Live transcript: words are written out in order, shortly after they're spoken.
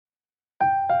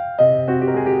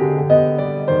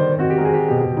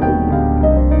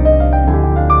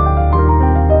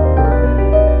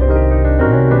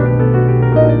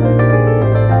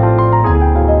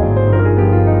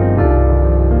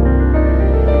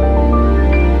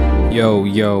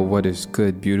Yo, what is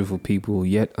good, beautiful people?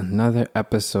 Yet another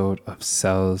episode of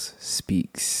Cells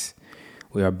Speaks.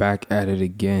 We are back at it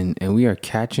again, and we are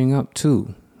catching up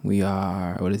too. We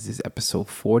are, episode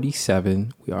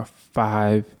 47. We are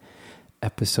 5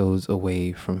 episodes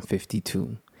away from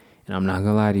 52. And I'm not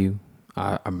gonna lie to you,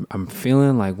 I'm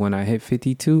feeling like when I hit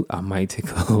 52, I might take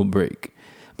a little break.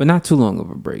 But not too long of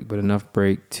a break, but enough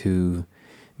break to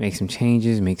make some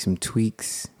changes, make some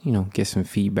tweaks, get some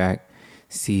feedback,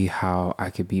 see how I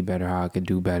could be better, how I could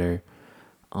do better.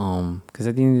 Because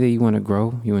at the end of the day, you want to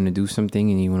grow, you want to do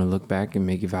something, and you want to look back and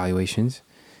make evaluations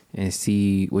and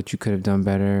see what you could have done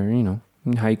better, and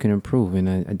how you can improve. And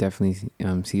I definitely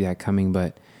see that coming.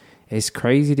 But it's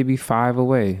crazy to be 5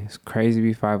 away. It's crazy to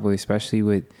be 5 away, especially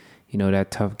with,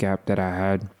 that tough gap that I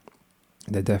had.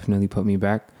 That definitely put me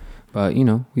back. But,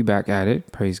 we back at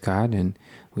it, praise God, and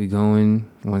we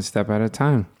going one step at a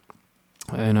time.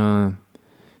 And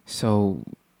so,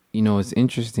 it's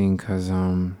interesting because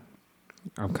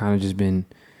I've kind of just been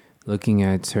looking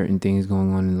at certain things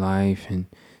going on in life and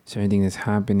certain things that's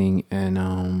happening. And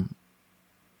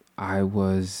I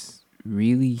was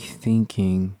really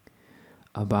thinking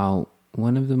about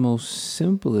one of the most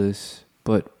simplest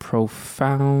but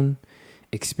profound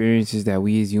experiences that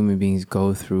we as human beings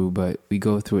go through, but we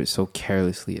go through it so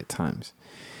carelessly at times.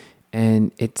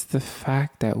 And it's the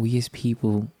fact that we as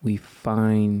people, we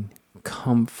find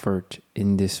comfort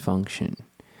in dysfunction.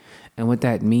 And what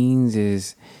that means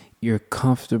is you're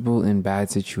comfortable in bad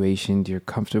situations. You're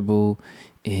comfortable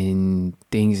in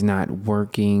things not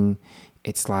working.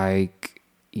 It's like,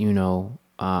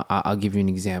 I'll give you an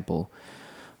example.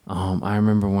 I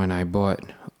remember when I bought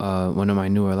one of my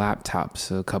newer laptops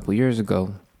a couple years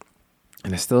ago,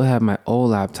 and I still have my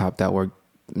old laptop that worked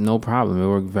no problem. It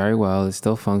worked very well. It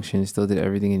still functioned. It still did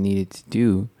everything it needed to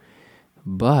do.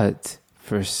 But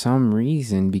for some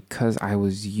reason, because I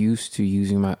was used to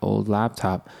using my old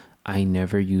laptop, I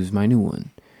never used my new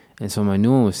one. And so my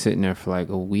new one was sitting there for like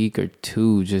a week or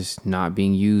two, just not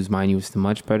being used. Mine was a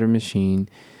much better machine.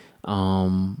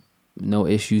 No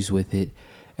issues with it.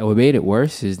 And what made it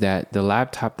worse is that the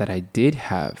laptop that I did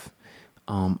have,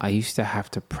 I used to have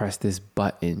to press this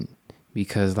button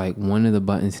because like one of the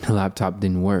buttons in the laptop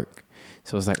didn't work.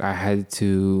 So it's like I had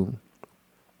to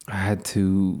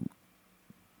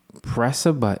press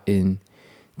a button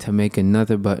to make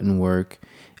another button work.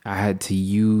 I had to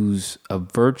use a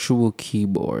virtual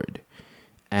keyboard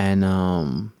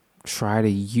and try to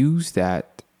use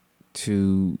that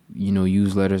to,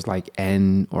 use letters like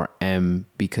N or M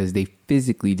because they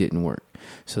physically didn't work.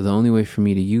 So the only way for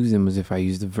me to use them was if I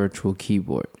used the virtual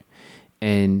keyboard.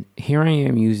 And here I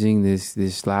am using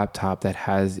this laptop that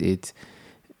has its,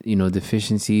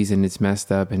 deficiencies, and it's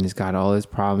messed up and it's got all its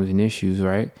problems and issues,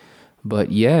 right?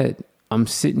 But yet I'm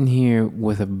sitting here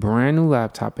with a brand new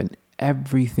laptop and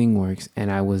everything works,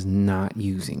 and I was not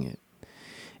using it.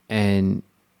 And,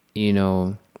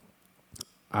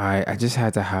 I just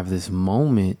had to have this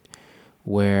moment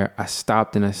where I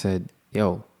stopped and I said,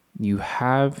 yo, you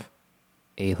have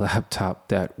a laptop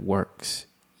that works.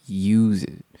 Use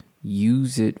it.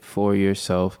 Use it for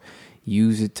yourself.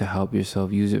 Use it to help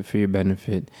yourself. Use it for your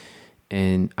benefit.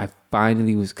 And I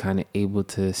finally was kind of able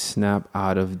to snap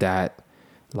out of that,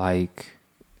 like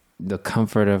the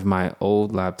comfort of my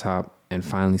old laptop, and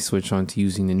finally switch on to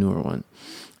using the newer one.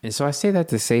 And so I say that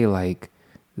to say, like,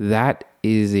 that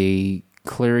is a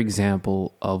clear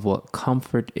example of what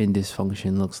comfort in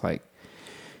dysfunction looks like.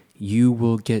 You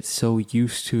will get so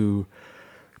used to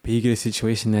being in a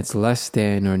situation that's less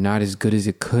than or not as good as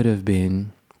it could have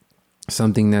been,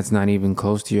 something that's not even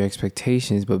close to your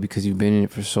expectations, but because you've been in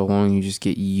it for so long, you just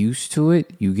get used to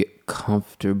it. You get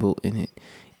comfortable in it.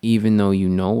 Even though you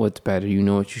know what's better, you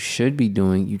know what you should be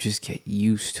doing, you just get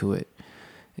used to it.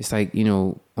 It's like,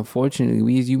 unfortunately,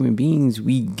 we as human beings,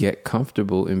 we get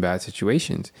comfortable in bad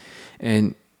situations.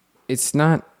 And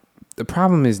the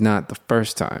problem is not the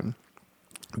first time,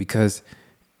 because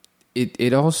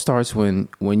it all starts when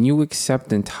you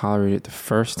accept and tolerate it the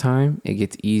first time, it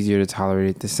gets easier to tolerate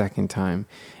it the second time.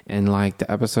 And like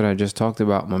the episode I just talked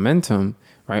about, momentum,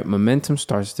 right? Momentum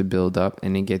starts to build up,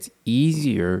 and it gets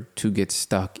easier to get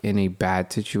stuck in a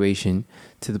bad situation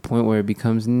to the point where it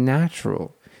becomes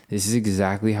natural. This is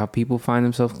exactly how people find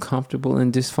themselves comfortable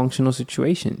in dysfunctional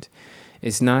situations.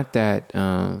 It's not that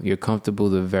you're comfortable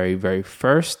the very, very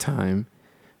first time,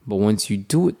 but once you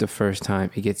do it the first time,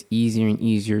 it gets easier and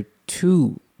easier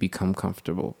to become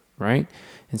comfortable, right?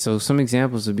 And so some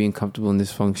examples of being comfortable in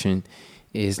dysfunction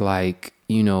is like,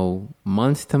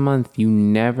 month to month, you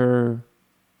never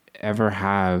ever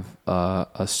have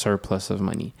a surplus of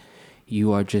money.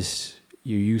 You're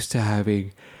used to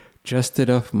having just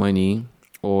enough money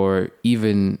or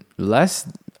even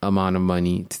less amount of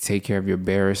money to take care of your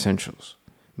bare essentials.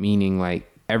 Meaning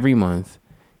like every month,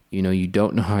 you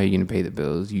don't know how you're going to pay the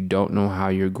bills. You don't know how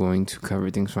you're going to cover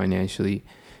things financially.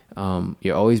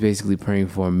 You're always basically praying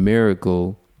for a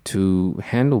miracle to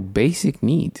handle basic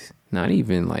needs, not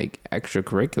even like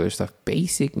extracurricular stuff,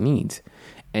 basic needs.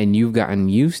 And you've gotten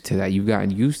used to that. You've gotten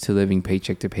used to living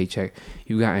paycheck to paycheck.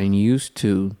 You've gotten used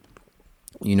to,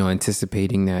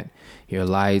 anticipating that your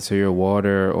lights or your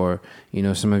water or,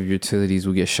 some of your utilities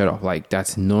will get shut off. Like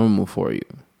that's normal for you.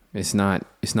 It's not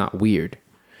weird.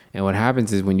 And what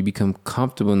happens is when you become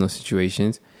comfortable in those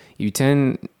situations, you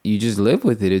just live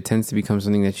with it. It tends to become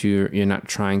something that you're not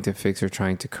trying to fix or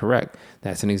trying to correct.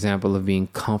 That's an example of being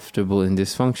comfortable in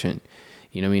dysfunction.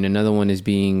 Another one is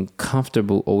being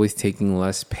comfortable always taking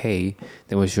less pay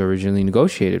than what you originally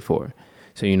negotiated for.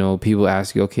 So, people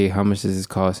ask you, okay, how much does this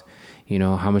cost?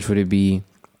 How much would it be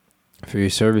for your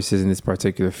services in this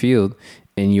particular field?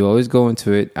 And you always go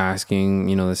into it asking,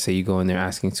 let's say you go in there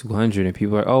asking 200 and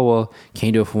people are, oh, well, can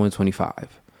you do it for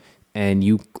 125? And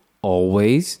you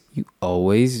always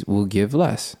will give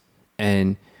less.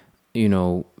 And,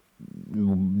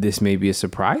 this may be a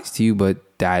surprise to you,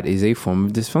 but that is a form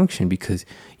of dysfunction because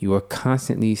you are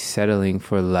constantly settling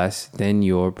for less than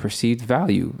your perceived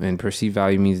value. And perceived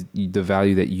value means the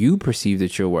value that you perceive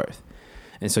that you're worth.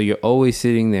 And so you're always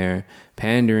sitting there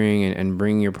pandering and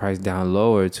bringing your price down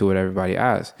lower to what everybody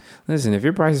asks. Listen, if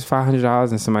your price is $500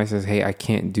 and somebody says, hey, I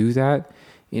can't do that,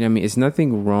 it's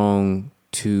nothing wrong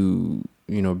to,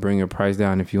 bring your price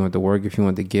down if you want the work, if you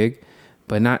want the gig,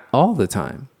 but not all the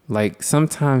time. Like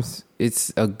sometimes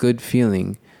it's a good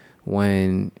feeling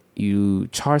when you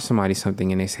charge somebody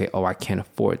something and they say, oh, I can't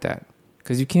afford that,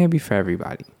 because you can't be for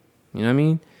everybody. You know what I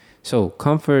mean? So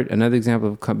comfort, another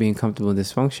example of being comfortable in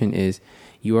dysfunction is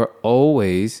you are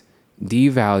always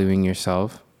devaluing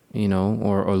yourself,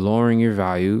 or lowering your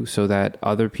value so that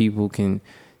other people can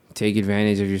take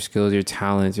advantage of your skills, your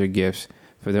talents, your gifts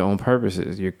for their own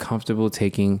purposes. You're comfortable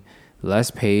taking less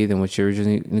pay than what you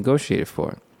originally negotiated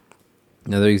for.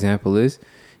 Another example is,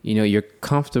 you're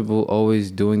comfortable always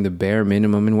doing the bare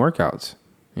minimum in workouts.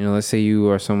 Let's say you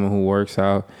are someone who works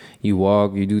out, you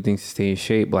walk, you do things to stay in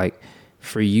shape. Like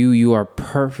for you, you are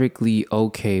perfectly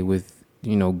okay with,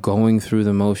 going through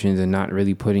the motions and not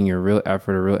really putting your real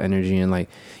effort or real energy in. Like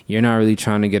you're not really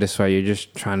trying to get a sweat. You're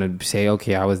just trying to say,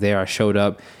 okay, I was there, I showed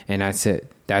up, and that's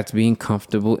it. That's being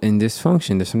comfortable in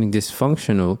dysfunction. There's something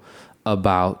dysfunctional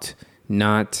about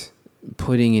not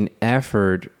putting in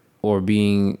effort or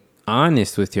being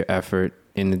honest with your effort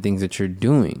in the things that you're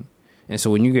doing. And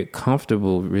so when you get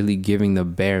comfortable really giving the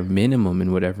bare minimum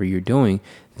in whatever you're doing,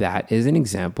 that is an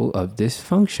example of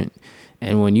dysfunction.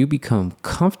 And when you become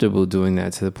comfortable doing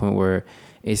that to the point where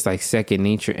it's like second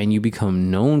nature and you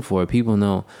become known for it, people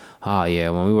know, oh yeah,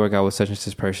 when we work out with such and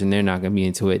such person, they're not going to be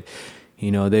into it.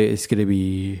 It's going to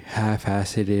be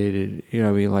half-assed.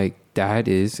 And, like that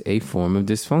is a form of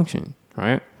dysfunction,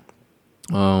 right?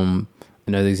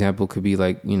 Another example could be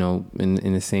like,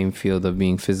 in the same field of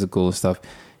being physical stuff,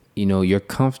 you're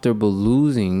comfortable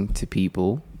losing to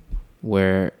people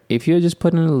where if you're just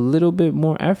putting in a little bit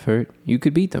more effort, you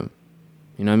could beat them.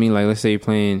 Like let's say you're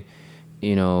playing,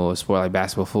 a sport like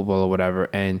basketball, football or whatever.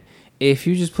 And if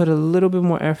you just put a little bit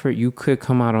more effort, you could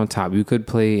come out on top. You could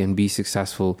play and be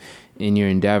successful in your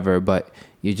endeavor, but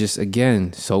you're just,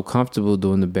 again, so comfortable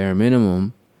doing the bare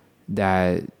minimum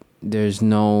that there's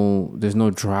no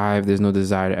drive, there's no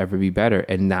desire to ever be better.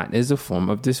 And that is a form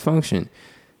of dysfunction.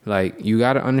 Like you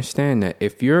got to understand that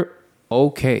if you're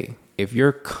okay, if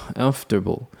you're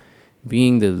comfortable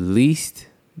being the least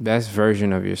best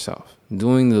version of yourself,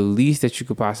 doing the least that you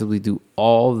could possibly do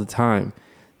all the time,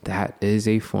 that is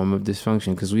a form of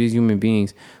dysfunction. Because we as human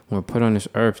beings were put on this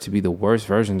earth to be the worst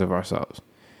versions of ourselves.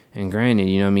 And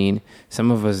granted,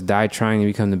 some of us die trying to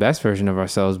become the best version of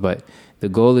ourselves, but the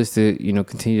goal is to,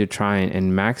 continue to try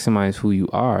and maximize who you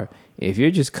are. If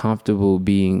you're just comfortable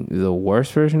being the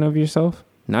worst version of yourself,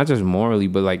 not just morally,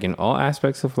 but like in all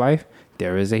aspects of life,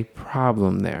 there is a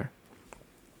problem there.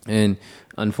 And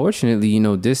unfortunately,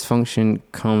 dysfunction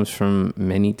comes from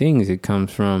many things. It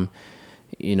comes from,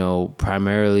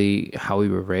 primarily how we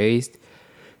were raised.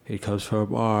 It comes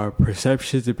from our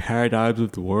perceptions and paradigms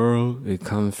of the world. It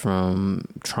comes from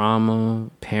trauma,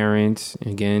 parents.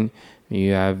 Again,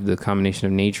 you have the combination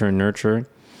of nature and nurture.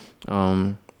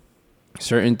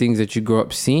 Certain things that you grow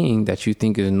up seeing that you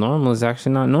think is normal is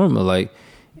actually not normal. Like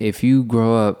if you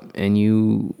grow up and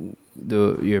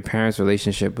your parents'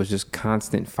 relationship was just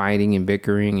constant fighting and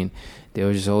bickering and they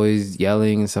were just always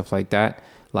yelling and stuff like that,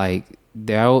 like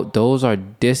those are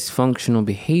dysfunctional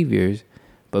behaviors.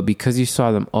 But because you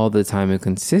saw them all the time and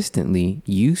consistently,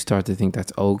 you start to think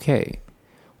that's okay.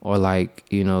 Or like,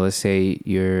 let's say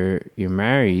you're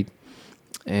married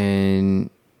and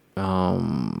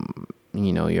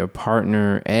your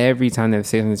partner, every time they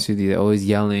say something to you, they're always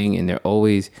yelling and they're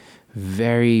always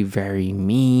very, very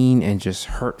mean and just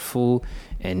hurtful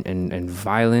and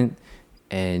violent.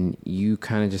 And you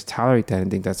kind of just tolerate that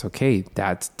and think that's okay.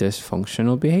 That's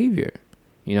dysfunctional behavior.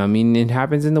 It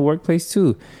happens in the workplace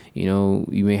too. You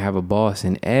may have a boss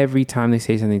and every time they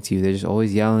say something to you, they're just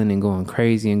always yelling and going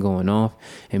crazy and going off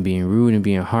and being rude and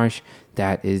being harsh.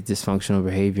 That is dysfunctional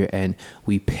behavior. And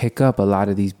we pick up a lot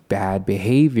of these bad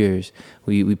behaviors.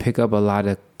 We pick up a lot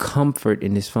of comfort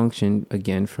in dysfunction,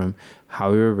 again, from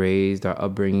how we were raised, our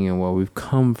upbringing, and where we've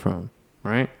come from,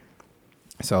 right?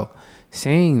 So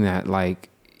saying that, like,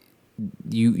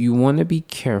 you want to be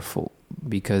careful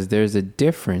because there's a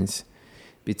difference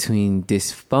between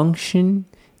dysfunction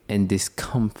and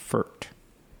discomfort.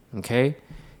 Okay?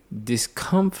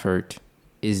 Discomfort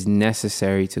is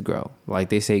necessary to grow. Like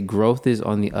they say, growth is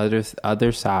on the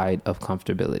other side of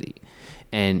comfortability.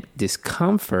 And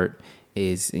discomfort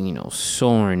is,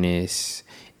 soreness.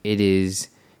 It is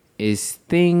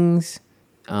things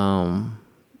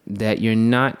that you're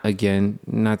not, again,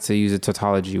 not to use a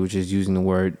tautology, which is using the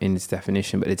word in its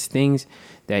definition, but it's things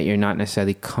that you're not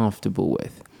necessarily comfortable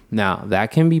with. Now,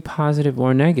 that can be positive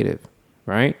or negative,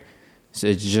 right? So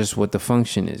it's just what the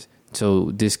function is.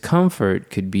 So discomfort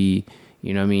could be,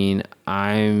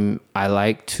 I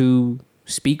like to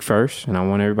speak first and I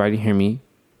want everybody to hear me.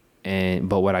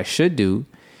 But what I should do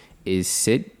is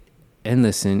sit and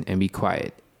listen and be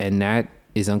quiet. And that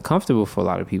is uncomfortable for a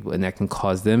lot of people and that can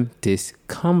cause them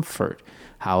discomfort.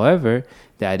 However,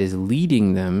 that is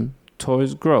leading them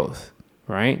towards growth,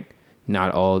 right?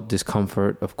 Not all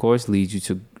discomfort, of course, leads you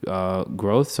to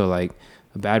growth. So like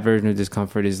a bad version of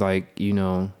discomfort is like,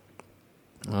 you're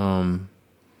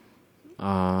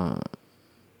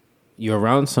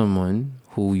around someone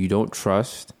who you don't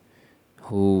trust,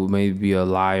 who may be a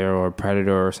liar or a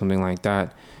predator or something like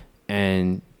that.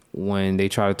 And when they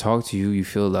try to talk to you, you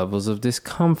feel levels of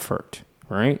discomfort,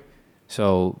 right?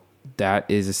 So that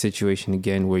is a situation,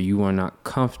 again, where you are not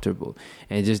comfortable.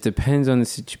 And it just depends on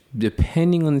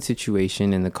depending on the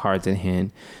situation and the cards at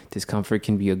hand, discomfort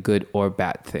can be a good or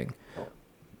bad thing.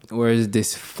 Whereas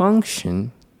dysfunction,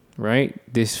 right?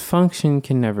 Dysfunction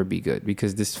can never be good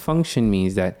because dysfunction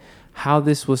means that how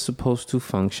this was supposed to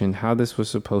function, how this was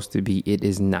supposed to be, it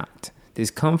is not.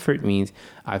 Discomfort means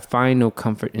I find no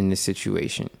comfort in this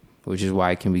situation, which is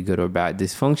why it can be good or bad.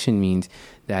 Dysfunction means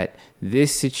that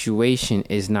this situation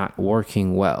is not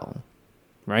working well,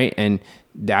 right? And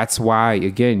that's why,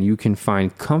 again, you can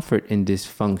find comfort in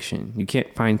dysfunction. You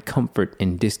can't find comfort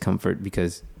in discomfort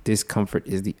because discomfort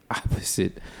is the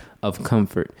opposite of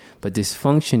comfort. But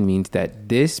dysfunction means that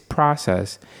this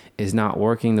process is not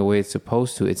working the way it's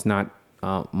supposed to. It's not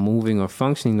moving or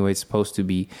functioning the way it's supposed to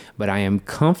be, but I am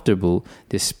comfortable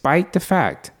despite the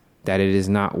fact that it is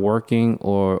not working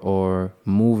or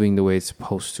moving the way it's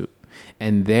supposed to.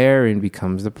 And therein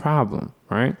becomes the problem,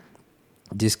 right?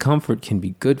 Discomfort can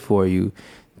be good for you.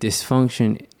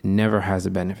 Dysfunction never has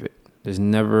a benefit. There's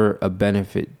never a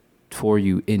benefit for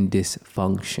you in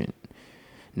dysfunction.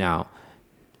 Now,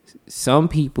 some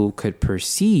people could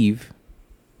perceive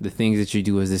the things that you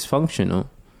do as dysfunctional,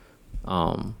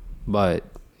 but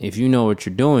if you know what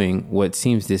you're doing, what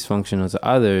seems dysfunctional to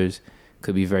others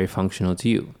could be very functional to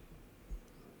you.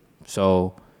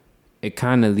 So it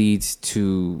kind of leads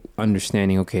to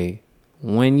understanding, okay,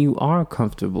 when you are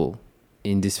comfortable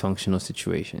in dysfunctional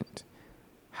situations,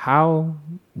 how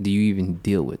do you even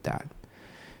deal with that?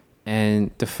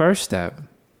 And the first step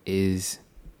is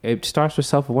it starts with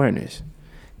self-awareness,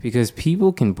 because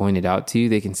people can point it out to you.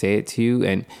 They can say it to you.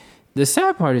 And the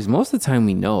sad part is most of the time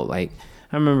we know. Like,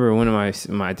 I remember one of I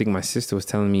think my sister was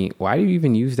telling me, why do you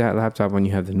even use that laptop when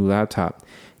you have the new laptop?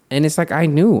 And it's like, I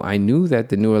knew that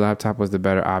the newer laptop was the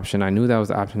better option. I knew that was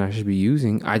the option I should be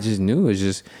using. I just knew.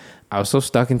 I was so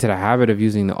stuck into the habit of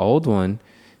using the old one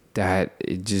that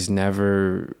it just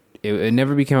never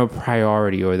became a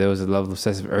priority, or there was a level of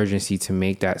sense of urgency to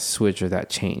make that switch or that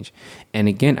change. And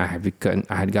again, I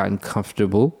had gotten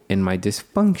comfortable in my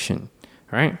dysfunction,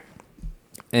 right?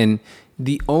 And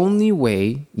the only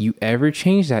way you ever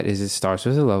change that is it starts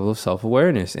with a level of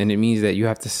self-awareness. And it means that you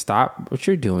have to stop what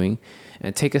you're doing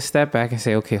and take a step back and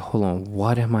say, okay, hold on,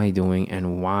 what am I doing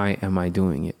and why am I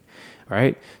doing it?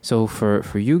 Right? So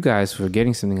for you guys who are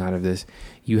getting something out of this,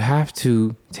 you have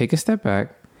to take a step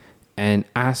back and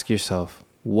ask yourself,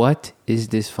 what is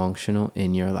dysfunctional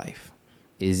in your life?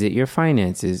 Is it your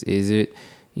finances? Is it,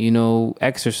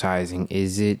 exercising?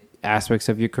 Is it aspects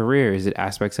of your career? Is it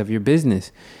aspects of your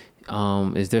business?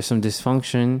 Is there some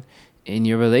dysfunction in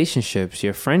your relationships,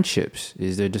 your friendships?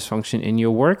 Is there dysfunction in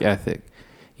your work ethic?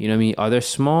 You know what I mean? Are there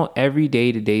small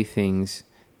everyday to day things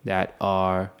that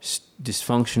are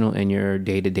dysfunctional in your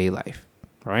day-to-day life,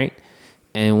 right?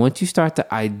 And once you start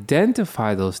to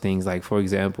identify those things, like for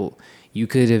example, you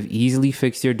could have easily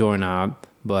fixed your doorknob,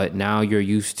 but now you're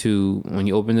used to, when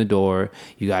you open the door,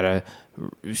 you gotta,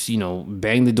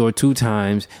 bang the door 2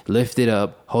 times, lift it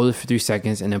up, hold it for 3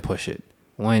 seconds, and then push it.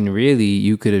 When really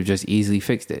you could have just easily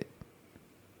fixed it.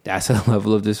 That's a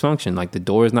level of dysfunction. Like the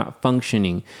door is not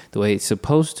functioning the way it's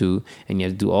supposed to, and you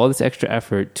have to do all this extra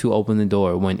effort to open the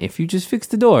door, when if you just fix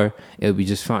the door, it'll be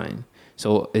just fine.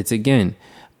 So it's, again,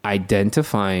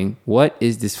 identifying what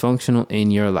is dysfunctional in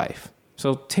your life.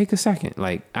 So take a second,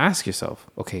 like ask yourself,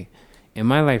 okay, in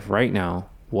my life right now,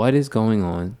 what is going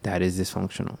on that is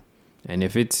dysfunctional? And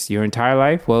if it's your entire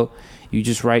life, well, you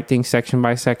just write things section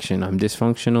by section. I'm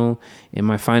dysfunctional in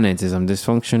my finances. I'm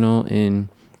dysfunctional in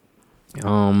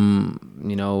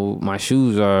my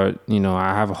shoes are,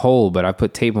 I have a hole, but I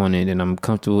put tape on it and I'm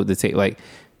comfortable with the tape. Like,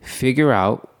 figure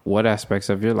out what aspects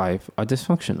of your life are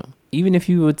dysfunctional. Even if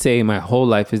you would say my whole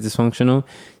life is dysfunctional,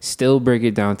 still break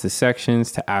it down to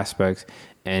sections, to aspects,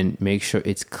 and make sure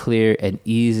it's clear and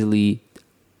easily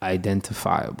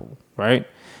identifiable, right?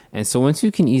 And so once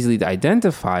you can easily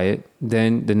identify it,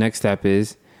 then the next step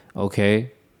is,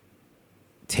 okay,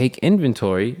 take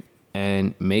inventory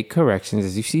and make corrections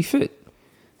as you see fit.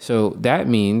 So that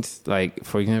means, like,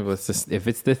 for example, if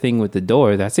it's the thing with the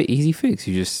door, that's an easy fix.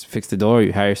 You just fix the door.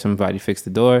 You hire somebody to fix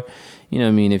the door. You know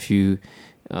what I mean? If you,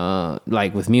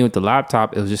 like with me with the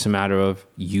laptop, it was just a matter of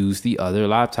use the other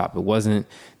laptop. It wasn't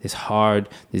this hard,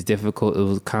 this difficult, it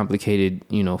was complicated,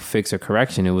 fix or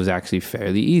correction. It was actually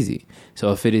fairly easy.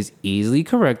 So if it is easily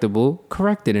correctable,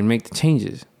 correct it and make the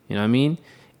changes. You know what I mean?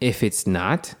 If it's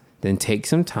not, then take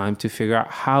some time to figure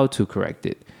out how to correct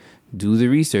it. Do the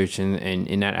research, and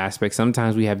in that aspect,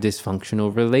 sometimes we have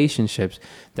dysfunctional relationships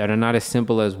that are not as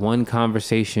simple as one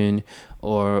conversation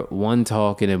or one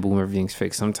talk and then boom, everything's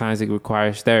fixed. Sometimes it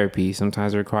requires therapy.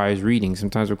 Sometimes it requires reading.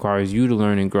 Sometimes it requires you to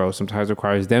learn and grow. Sometimes it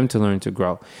requires them to learn to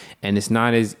grow. And it's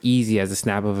not as easy as a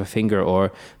snap of a finger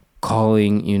or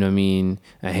calling,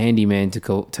 a handyman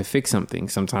to fix something.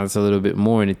 Sometimes it's a little bit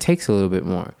more and it takes a little bit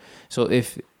more. So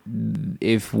if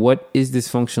what is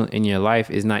dysfunctional in your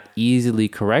life is not easily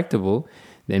correctable,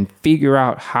 then figure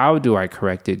out, how do I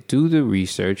correct it? Do the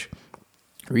research.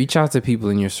 Reach out to people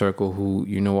in your circle who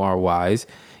are wise.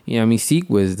 Seek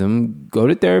wisdom. Go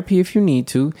to therapy if you need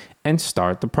to, and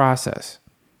start the process.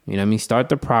 Start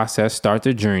the process, start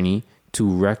the journey to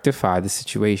rectify the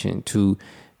situation, to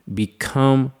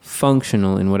become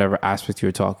functional in whatever aspect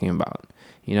you're talking about.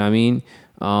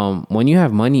 When you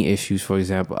have money issues, for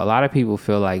example, a lot of people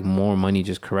feel like more money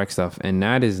just corrects stuff, and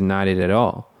that is not it at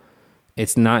all.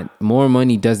 It's not. More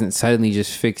money doesn't suddenly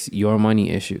just fix your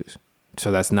money issues. So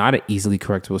that's not an easily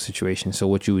correctable situation. So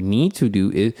what you would need to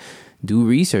do is do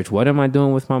research. What am I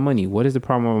doing with my money? What is the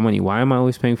problem with my money? Why am I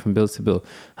always paying from bill to bill?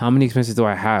 How many expenses do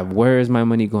I have? Where is my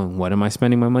money going? What am I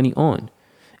spending my money on?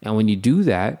 And when you do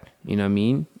that,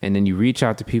 and then you reach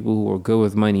out to people who are good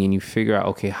with money and you figure out,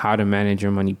 okay, how to manage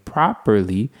your money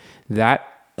properly, that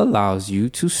allows you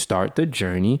to start the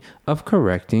journey of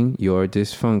correcting your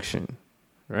dysfunction,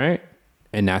 right?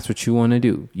 And that's what you want to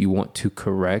do. You want to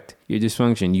correct your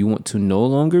dysfunction. You want to no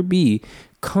longer be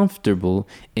comfortable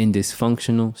in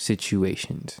dysfunctional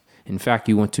situations. In fact,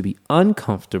 you want to be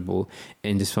uncomfortable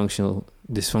in dysfunctional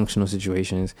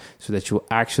situations so that you'll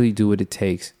actually do what it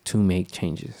takes to make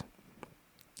changes.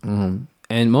 And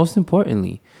most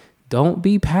importantly, don't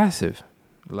be passive.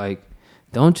 Like,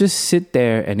 don't just sit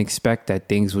there and expect that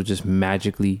things will just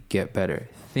magically get better.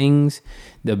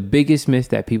 The biggest myth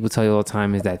that people tell you all the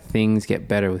time is that things get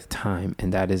better with time,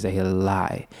 and that is a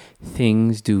lie.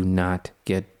 Things do not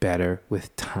get better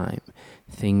with time.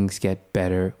 Things get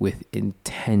better with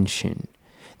intention.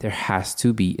 There has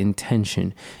to be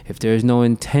intention. If there is no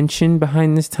intention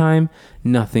behind this time,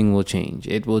 nothing will change.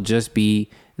 It will just be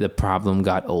the problem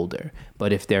got older.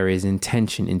 But if there is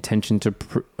intention to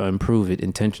improve it,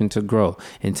 intention to grow,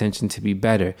 intention to be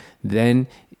better, then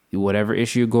whatever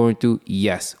issue you're going through,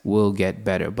 yes, will get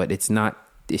better. But it's not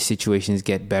situations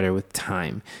get better with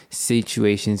time.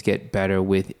 Situations get better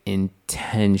with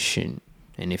intention.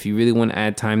 And if you really want to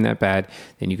add time that bad,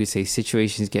 then you could say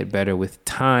situations get better with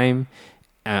time,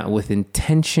 with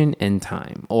intention and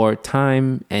time, or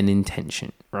time and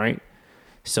intention, right?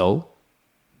 So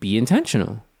be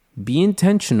intentional. Be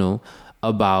intentional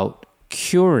about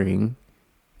curing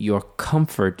your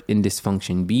comfort in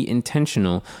dysfunction. Be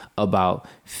intentional about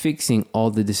fixing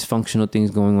all the dysfunctional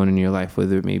things going on in your life,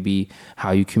 whether it may be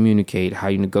how you communicate, how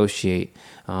you negotiate,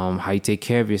 how you take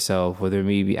care of yourself, whether it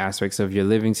may be aspects of your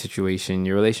living situation,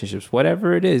 your relationships,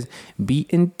 whatever it is. Be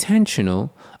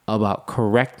intentional about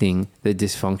correcting the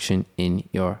dysfunction in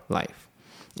your life,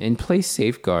 and place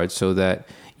safeguards so that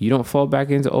you don't fall back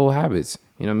into old habits.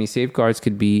 You know what I mean? Safeguards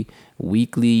could be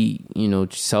weekly,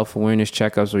 self-awareness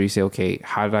checkups where you say, okay,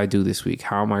 how did I do this week?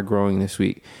 How am I growing this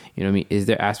week? You know what I mean? Is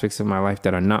there aspects of my life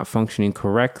that are not functioning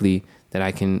correctly that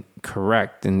I can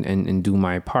correct and do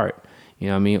my part? You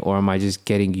know what I mean? Or am I just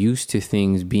getting used to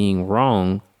things being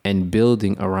wrong and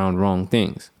building around wrong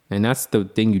things? And that's the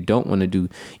thing you don't want to do.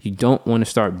 You don't want to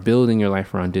start building your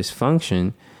life around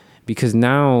dysfunction, because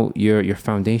now your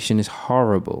foundation is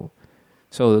horrible.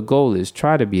 So the goal is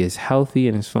try to be as healthy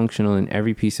and as functional in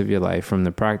every piece of your life, from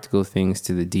the practical things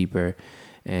to the deeper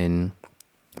and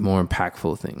more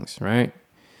impactful things, right?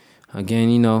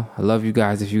 Again, I love you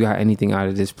guys. If you got anything out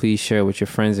of this, please share it with your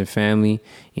friends and family.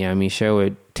 You know what I mean? Share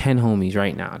with 10 homies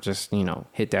right now. Just,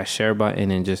 hit that share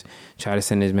button and just try to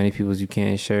send as many people as you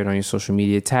can. Share it on your social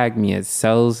media. Tag me at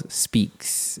Selz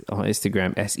Speaks on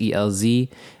Instagram, SELZSPEAKS,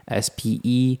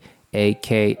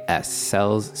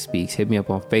 Selz Speaks. Hit me up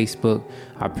on Facebook.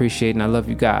 I appreciate it and I love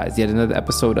you guys. Yet another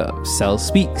episode of Selz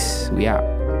Speaks. We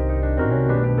out.